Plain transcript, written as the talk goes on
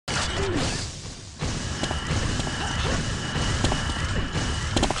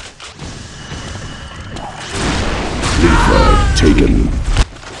taken.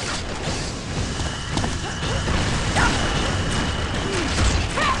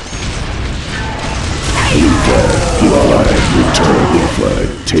 Blue flag returned. Blue flag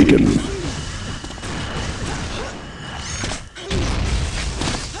taken.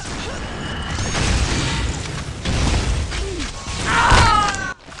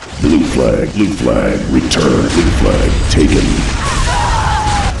 Blue flag returned. Blue flag taken.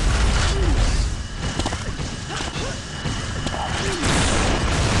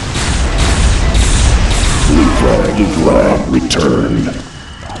 Blue flag returned.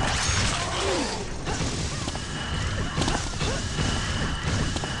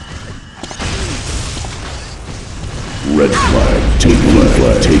 Red flag taken. Blue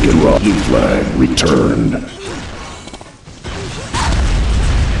flag taken. Blue flag returned.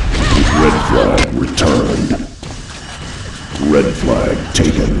 Red flag returned. Red flag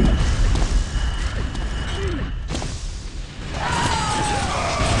taken.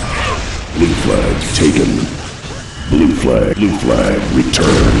 Blue flag taken. Blue flag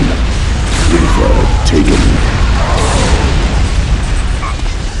returned. Blue flag taken.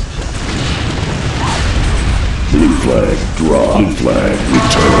 Blue flag draw. Blue flag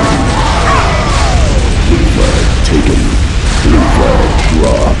returned. Blue flag taken. Blue flag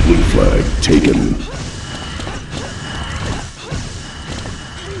draw. Blue flag taken.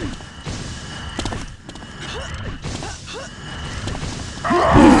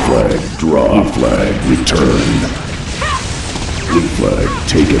 Blue flag draw. Blue flag returned. Blue flag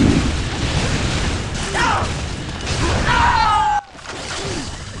taken.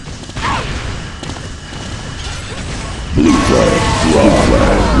 Blue flag draw. Blue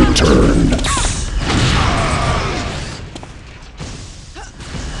flag returned.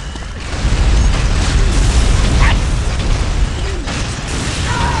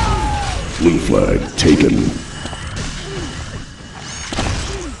 Blue flag taken.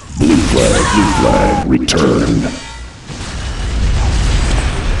 Blue flag returned.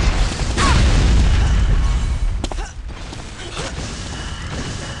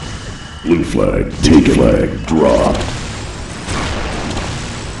 Blue flag taken. Flag dropped.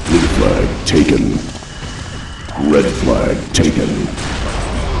 Blue flag taken. Red flag taken.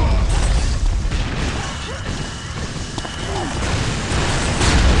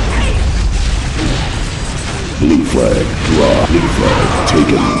 Blue flag draw. Blue flag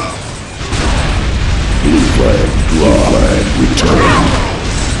taken. Blue flag draw. Flag returned.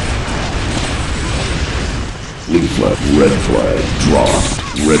 Blue flag. Red flag dropped.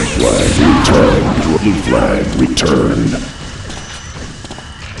 Red flag returned. Blue flag returned.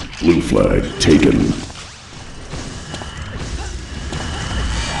 Blue flag taken.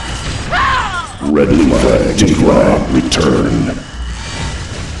 Red flag returned.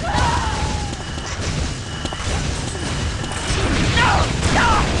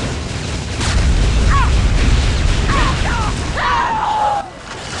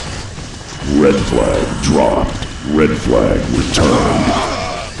 Red flag dropped. Red flag returned.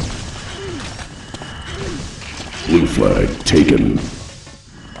 Blue flag taken.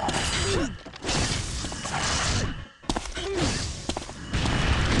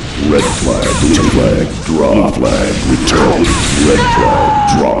 Red flag, blue flag, drop, flag, returned. Red flag,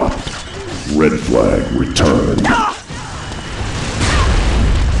 dropped. Red flag, returned.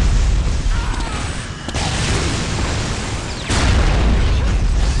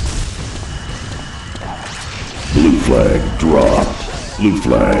 Blue flag, dropped. Blue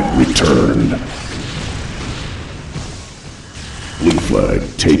flag, returned. Blue flag,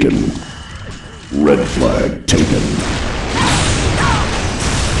 taken. Red flag, taken.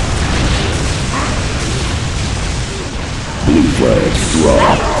 Blue flag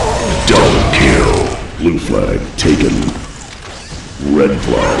drop. Double kill. Blue flag taken. Red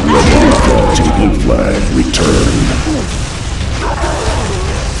flag. Red flag. Blue flag returned.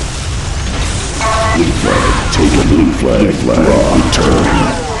 Blue flag taken. Blue flag returned.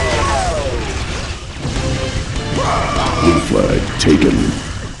 Blue flag taken.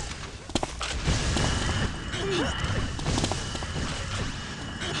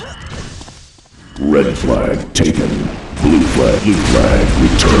 Red flag taken. Blue flag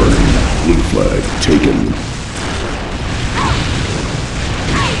returned. Blue flag taken.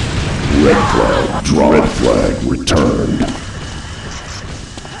 Red flag dropped. Red flag returned.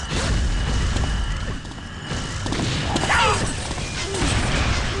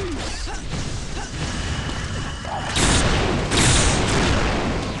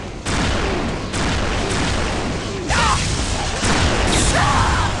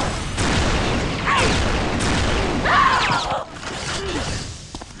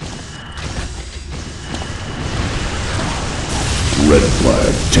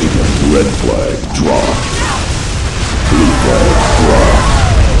 taken. Red flag dropped. Blue flag dropped.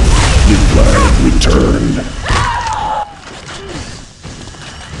 Blue flag returned.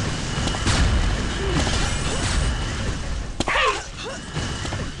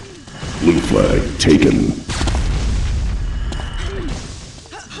 Blue flag taken.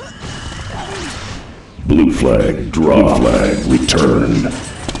 Blue flag drop. Blue flag returned.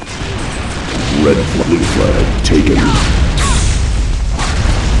 Red flag. Blue flag taken.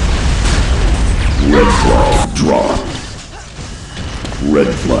 Red flag dropped.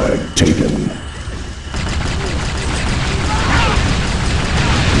 Red flag taken.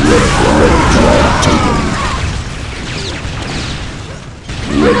 Red flag taken.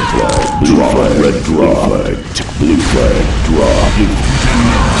 Red flag drop. Red drop. Blue flag drop.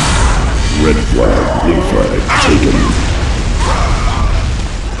 Red flag. Blue flag taken.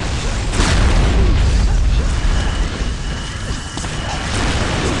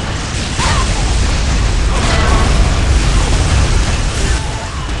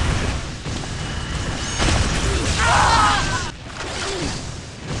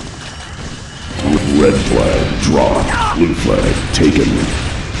 Red flag dropped. Blue flag taken.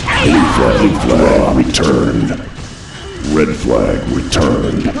 Blue flag returned. Red flag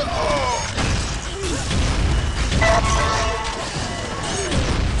returned.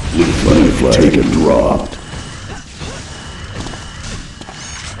 Blue flag taken. Dropped.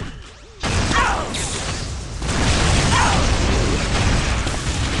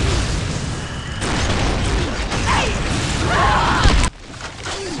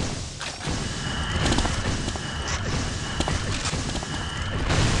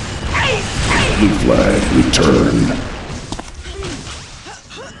 Blue flag returned.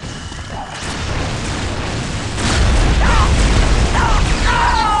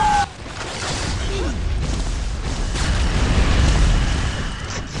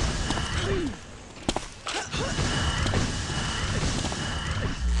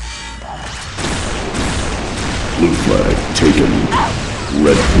 Blue flag taken.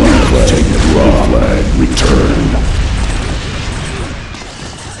 Red flag taken. Red flag returned.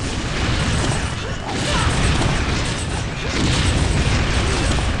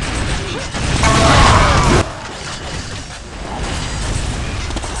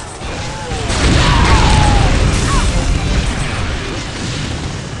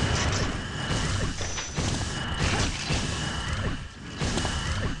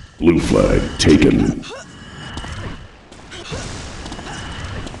 Blue flag taken.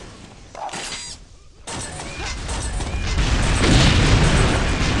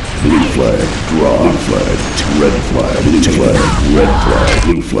 Blue flag draw. Blue flag. Red flag. Blue flag. Red flag.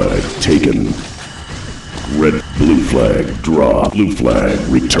 Blue flag taken. Red. Blue flag draw. Blue flag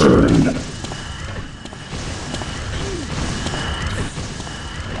returned.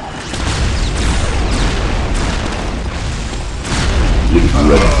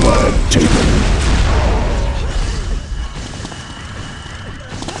 Red flag taken.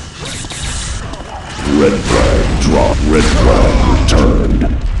 Red flag drop. Red flag returned.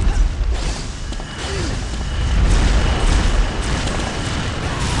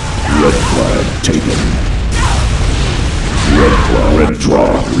 Red flag taken. Red flag. Red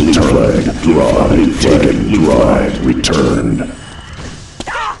drop. Blue flag drop. Blue taken. Blue flag returned.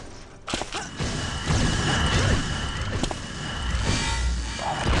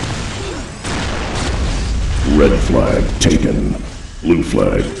 Red flag taken. Blue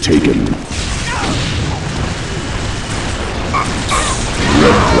flag taken.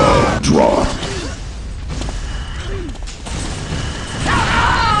 Red flag dropped.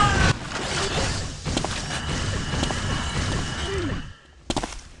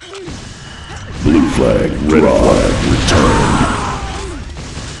 Blue flag, red flag returned.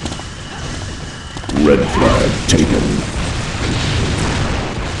 Red flag taken.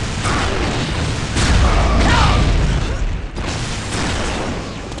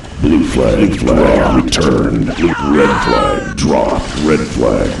 Blue flag returned. Red flag dropped. Red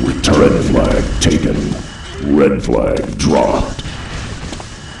flag returned. Red flag taken. Red flag dropped.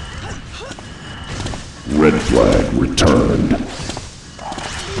 Red flag returned.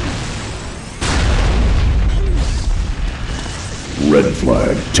 Red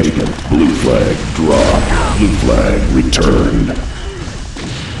flag taken. Blue flag dropped. Blue flag returned.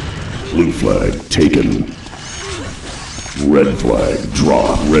 Blue flag taken. Red flag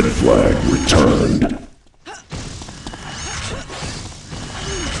dropped. Red flag returned.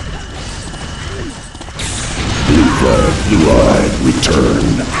 Blue flag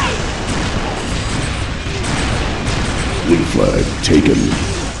returned. Blue flag taken.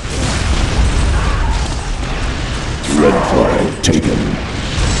 Red flag taken.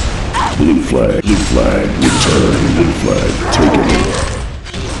 Blue flag return. Blue flag taken.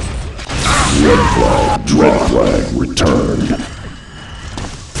 Red flag returned.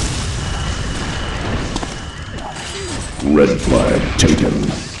 Red flag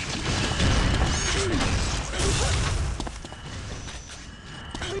taken.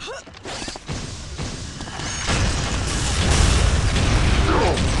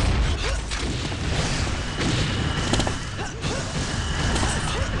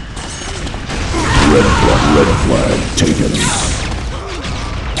 Red flag taken.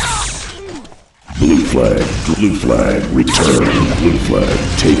 Blue flag returned. Blue flag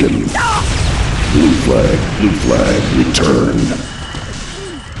taken. Blue flag returned.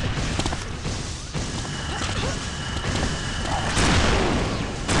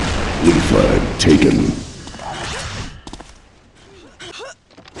 Blue flag taken.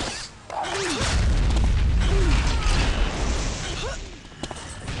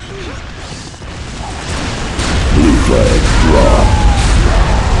 Blue flag dropped.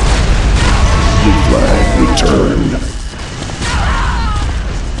 Blue flag returned.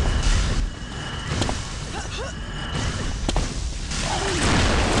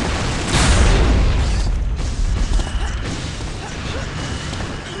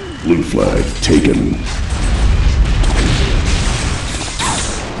 Blue flag taken.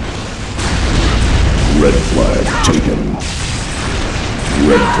 Red flag taken.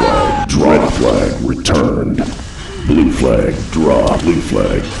 Red flag drop. Red flag returned. Blue flag drop. Blue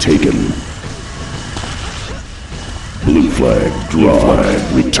flag taken. Blue flag drop. Blue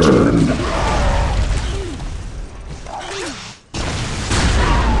flag returned.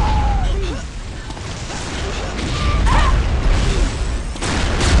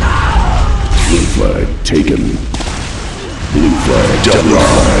 Blue flag taken. Blue flag double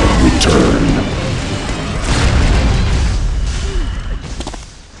flag returned.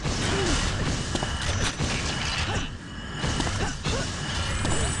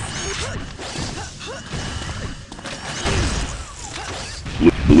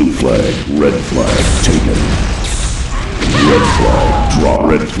 Blue flag, red flag taken. Red flag drop.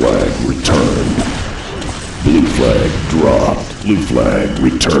 Red flag returned. Blue flag dropped. Blue flag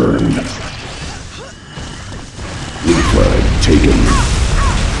returned. Blue flag taken.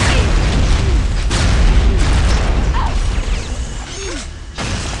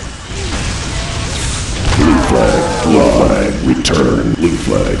 Blue flag returned. Blue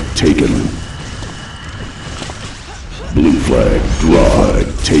flag taken. Blue flag drop.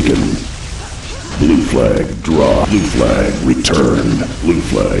 Taken. Blue flag drop. Blue flag returned. Blue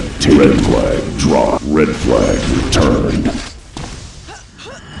flag taken. Red flag drop. Red flag returned.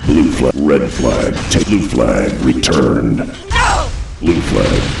 Blue flag. Red flag. Blue flag returned. Blue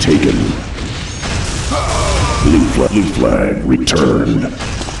flag taken. Blue flag returned.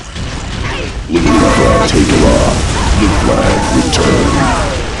 Blue flag taken off. Blue flag returned.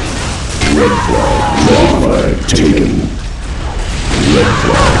 Red flag taken. Red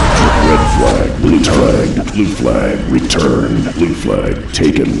flag, blue flag returned. Blue flag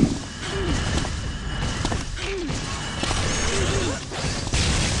taken.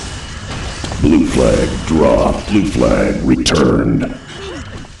 Blue flag dropped. Blue flag returned.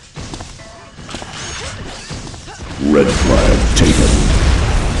 Red flag taken.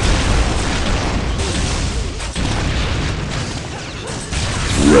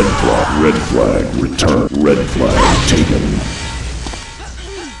 Red flag returned. Red flag taken.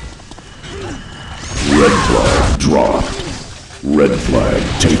 Red flag dropped. Red flag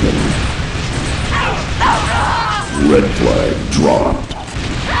taken. Red flag dropped.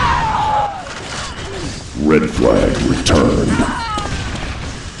 Red flag returned.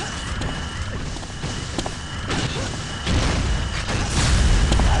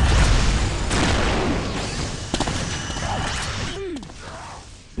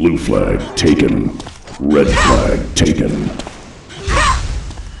 Blue flag taken. Red flag taken.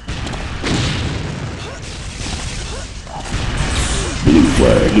 Blue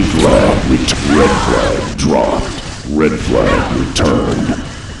flag red flag dropped. Red flag returned.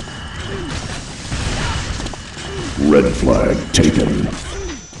 Red flag taken.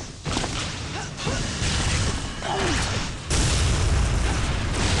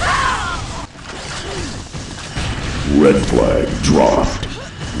 Red flag dropped.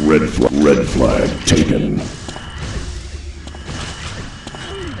 Red flag taken.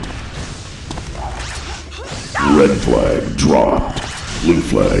 Red flag dropped. Blue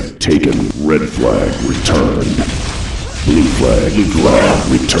flag taken. Red flag returned. Blue flag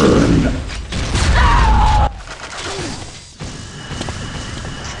returned.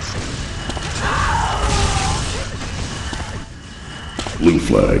 Blue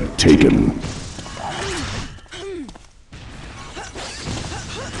flag taken.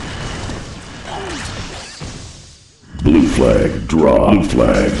 Blue flag draw. Blue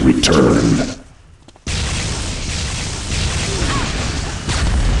flag returned.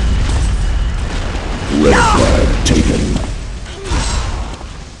 Red flag taken.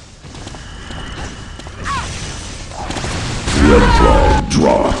 Red flag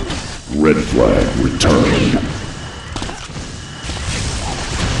dropped. Red flag returned.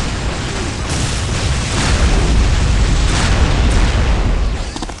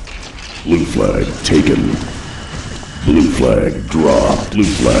 Blue flag taken. Blue flag dropped. Blue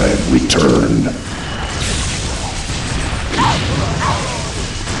flag returned.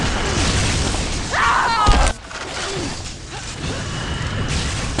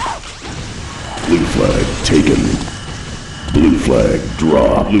 Blue flag taken. Blue flag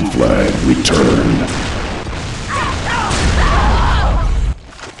draw. Blue flag returned.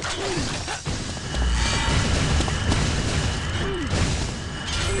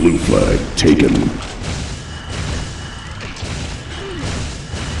 Blue flag taken.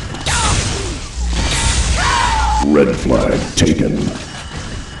 Red flag taken.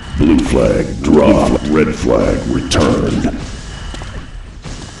 Blue flag draw. Red flag returned.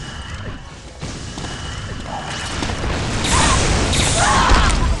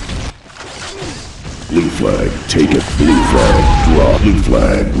 Blue flag taken. Blue flag draw. Blue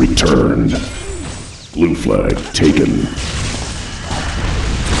flag returned. Blue flag taken.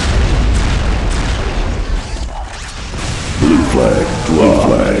 Blue flag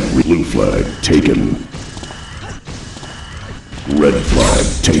draw. Blue flag taken. Red flag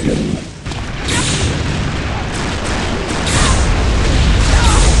taken.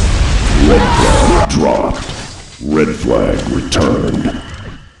 Red flag dropped. Red flag returned.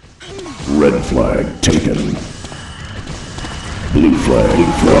 Red flag taken. Blue flag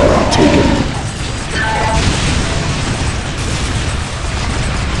taken.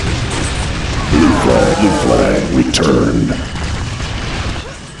 Blue flag returned.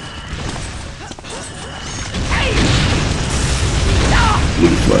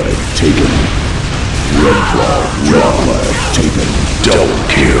 Blue flag taken. Red flag taken. Double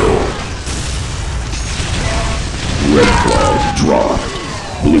kill. Red flag dropped.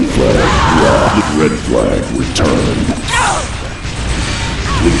 Blue flag dropped. Red flag returned.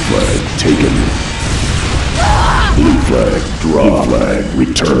 Blue flag taken. Blue flag dropped. Blue flag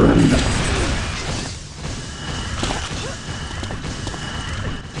returned.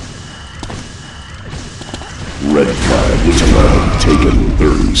 Red flag taken.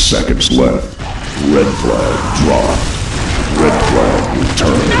 30 seconds left. Red flag dropped. Red flag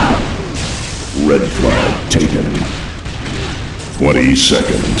returned. Red flag taken. 20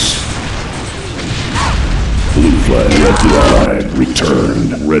 seconds. Blue flag, red flag returned.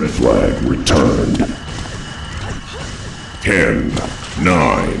 Red flag returned. 10,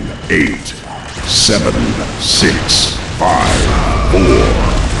 9, 8, 7, 6, 5, 4.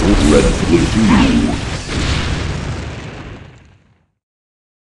 Red blue.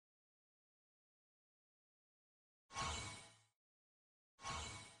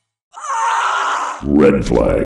 Red flag.